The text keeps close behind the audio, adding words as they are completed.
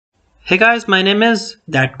Hey guys, my name is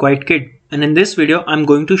That Quiet Kid, and in this video I'm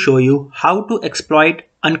going to show you how to exploit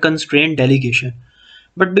unconstrained delegation.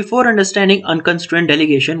 But before understanding unconstrained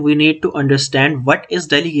delegation, we need to understand what is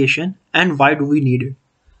delegation and why do we need it.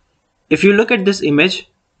 If you look at this image,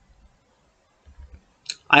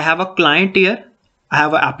 I have a client tier, I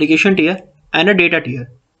have an application tier and a data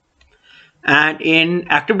tier. And in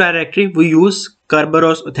Active Directory, we use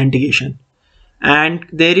Kerberos authentication. And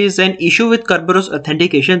there is an issue with Kerberos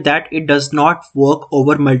authentication that it does not work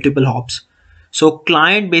over multiple hops. So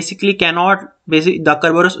client basically cannot, the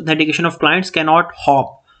Kerberos authentication of clients cannot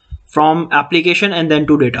hop from application and then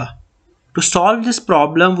to data. To solve this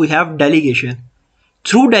problem, we have delegation.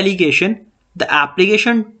 Through delegation, the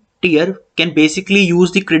application tier can basically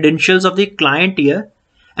use the credentials of the client tier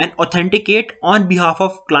and authenticate on behalf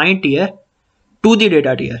of client tier to the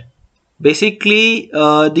data tier. Basically,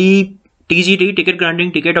 the TGT, ticket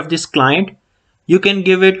granting ticket of this client, you can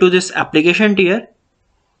give it to this application tier,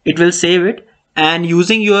 it will save it, and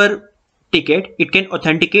using your ticket, it can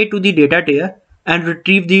authenticate to the data tier and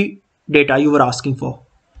retrieve the data you were asking for.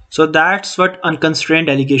 So that's what unconstrained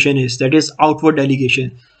delegation is, that is outward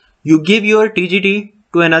delegation. You give your TGT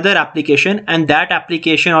to another application and that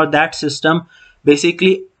application or that system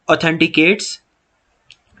basically authenticates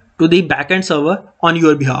to the backend server on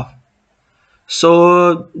your behalf.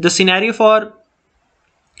 So the scenario for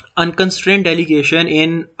unconstrained delegation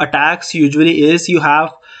in attacks usually is you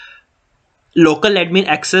have local admin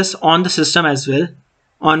access on the system as well,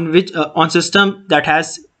 on which on system that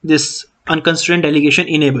has this unconstrained delegation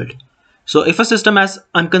enabled. So if a system has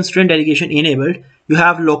unconstrained delegation enabled, you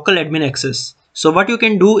have local admin access. So what you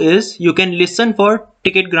can do is you can listen for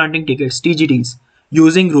ticket granting tickets, TGTs,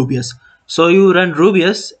 using Rubeus. So you run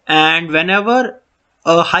Rubeus, and whenever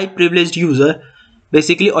a high privileged user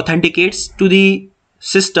basically authenticates to the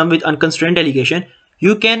system with unconstrained delegation,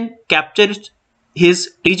 you can capture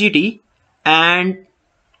his TGT and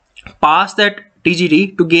pass that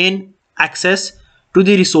TGT to gain access to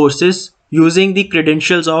the resources using the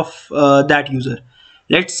credentials of that user.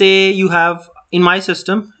 Let's say you have, in my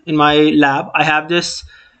system, in my lab, I have this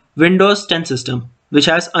Windows 10 system which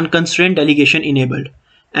has unconstrained delegation enabled.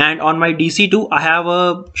 And on my DC2, I have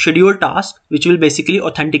a scheduled task which will basically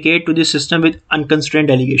authenticate to the system with unconstrained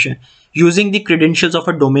delegation using the credentials of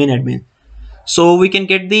a domain admin. So we can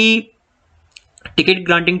get the ticket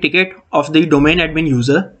granting ticket of the domain admin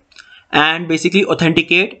user and basically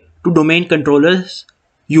authenticate to domain controllers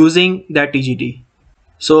using that TGT.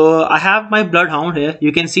 So I have my bloodhound here.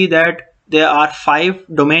 You can see that there are 5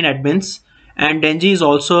 domain admins and Denji is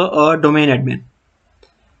also a domain admin.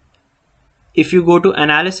 If you go to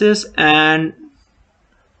analysis, and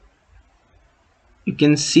you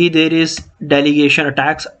can see there is delegation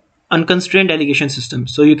attacks, unconstrained delegation system.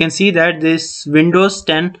 So you can see that this Windows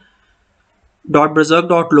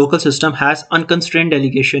 10.berserk.local system has unconstrained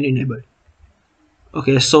delegation enabled.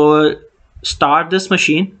 Okay, so start this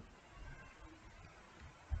machine.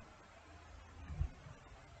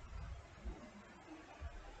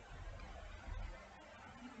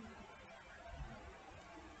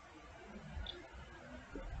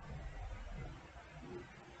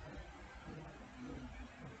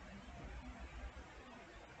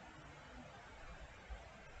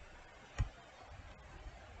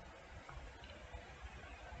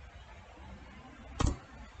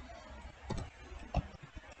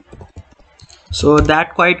 So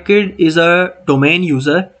That Quiet Kid is a domain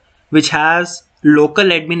user which has local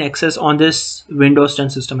admin access on this Windows 10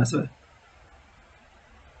 system as well.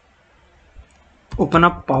 Open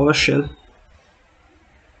up PowerShell.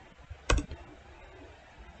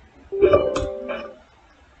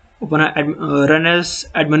 Open a run as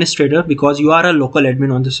administrator because you are a local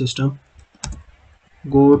admin on the system.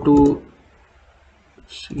 Go to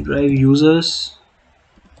C drive users,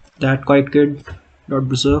 That Quiet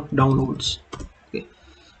Kid.berserk downloads. Okay.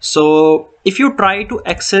 So if you try to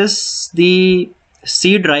access the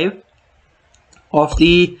C drive of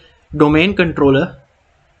the domain controller,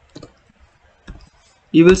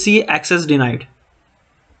 you will see access denied.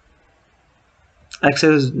 Access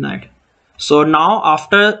is denied. So now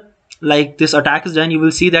after this attack is done, you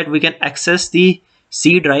will see that we can access the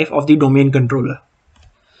C drive of the domain controller.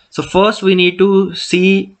 So first we need to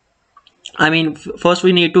first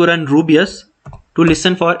we need to run Rubeus to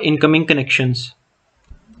listen for incoming connections.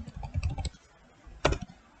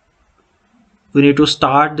 We need to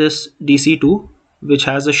start this DC2 which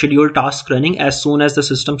has a scheduled task running. As soon as the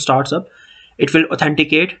system starts up, it will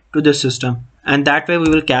authenticate to the system, and that way we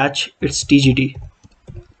will catch its TGT.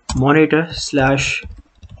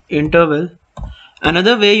 Monitor/interval.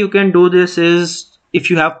 Another way you can do this is if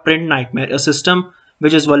you have print nightmare, a system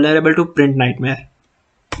which is vulnerable to print nightmare.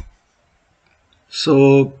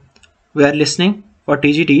 So we are listening for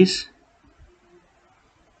TGTs.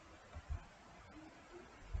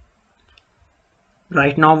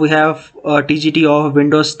 Right now we have a TGT of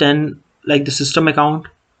Windows 10, like the system account,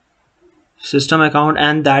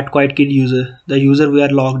 and that quiet kid user, the user we are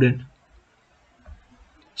logged in.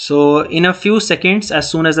 So in a few seconds, as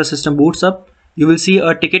soon as the system boots up, you will see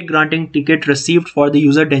a ticket granting ticket received for the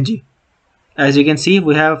user Denji. As you can see,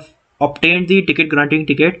 we have obtained the ticket granting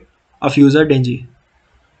ticket of user Denji.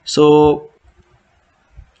 So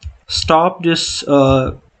stop this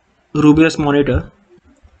Rubeus monitor.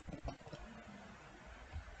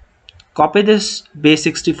 Copy this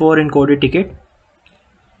base64 encoded ticket.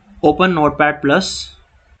 Open Notepad+,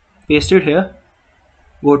 paste it here.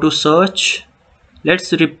 Go to search.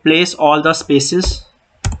 Let's replace all the spaces.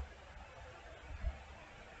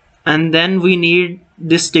 And then we need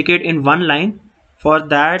this ticket in one line. For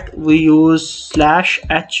that we use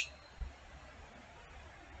 /h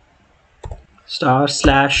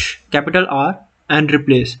 */R and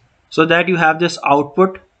replace, so that you have this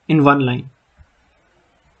output in one line.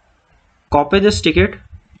 Copy this ticket.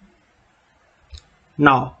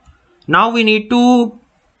 Now we need to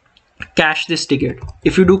cache this ticket.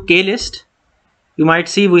 If you do klist, you might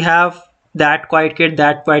see we have that quiet kid,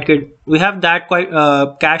 we have that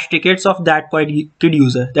cache tickets of that quiet kid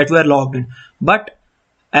user that we are logged in. But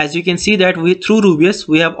as you can see that through Rubeus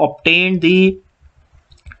we have obtained the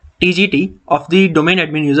TGT of the domain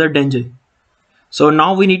admin user Denji. So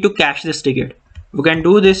now we need to cache this ticket. We can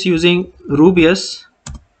do this using Rubeus,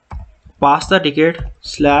 pass the ticket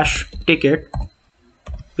 /ticket,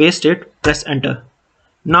 paste it, press enter.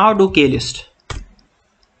 Now do klist.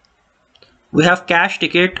 We have cache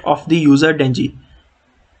ticket of the user Denji.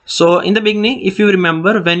 So in the beginning, if you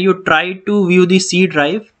remember, when you tried to view the C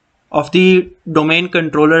drive of the domain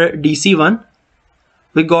controller DC1,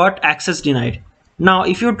 we got access denied. Now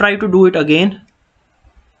if you try to do it again,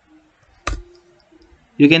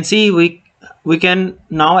 you can see we can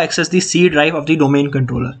now access the C drive of the domain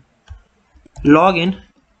controller. Log in,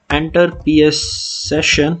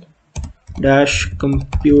 Enter-PSSession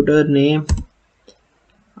ComputerName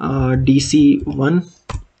DC1.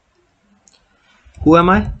 Who am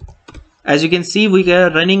I? As you can see, we are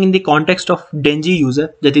running in the context of Denji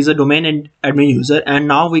user, that is a domain and admin user, and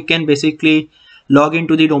now we can basically log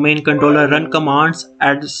into the domain controller, run commands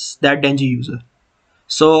as that Denji user.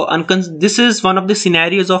 So this is one of the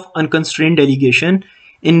scenarios of unconstrained delegation,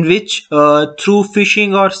 in which through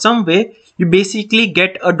phishing or some way you basically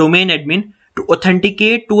get a domain admin to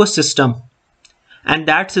authenticate to a system, and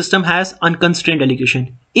that system has unconstrained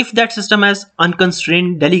delegation. If that system has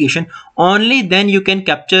unconstrained delegation, only then you can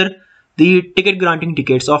capture the ticket granting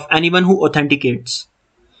tickets of anyone who authenticates.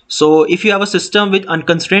 So if you have a system with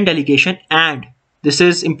unconstrained delegation, and this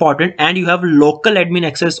is important, and you have local admin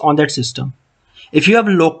access on that system. If you have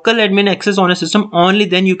local admin access on a system, only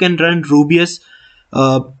then you can run Rubeus,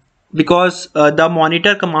 because the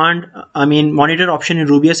monitor option in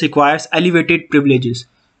Rubeus requires elevated privileges.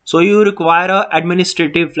 So you require a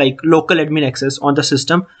administrative, like local admin access on the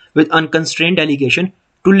system with unconstrained delegation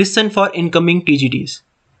to listen for incoming TGTs.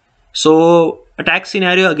 So attack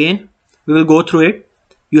scenario again, we will go through it.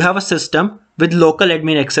 You have a system with local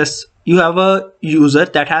admin access. You have a user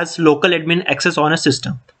that has local admin access on a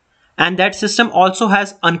system, and that system also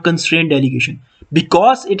has unconstrained delegation.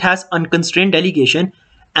 Because it has unconstrained delegation,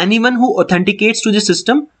 anyone who authenticates to the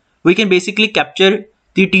system, we can basically capture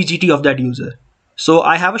the TGT of that user. So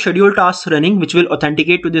I have a scheduled task running which will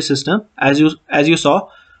authenticate to the system. As you saw,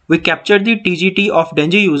 we captured the TGT of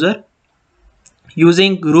Denji user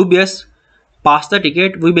using Rubeus, pass the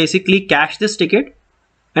ticket. We basically cache this ticket,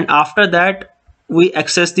 and after that we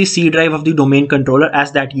access the C drive of the domain controller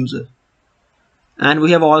as that user. And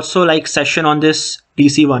we have also like session on this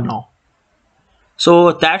DC1 now.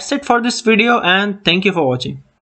 So that's it for this video, and thank you for watching.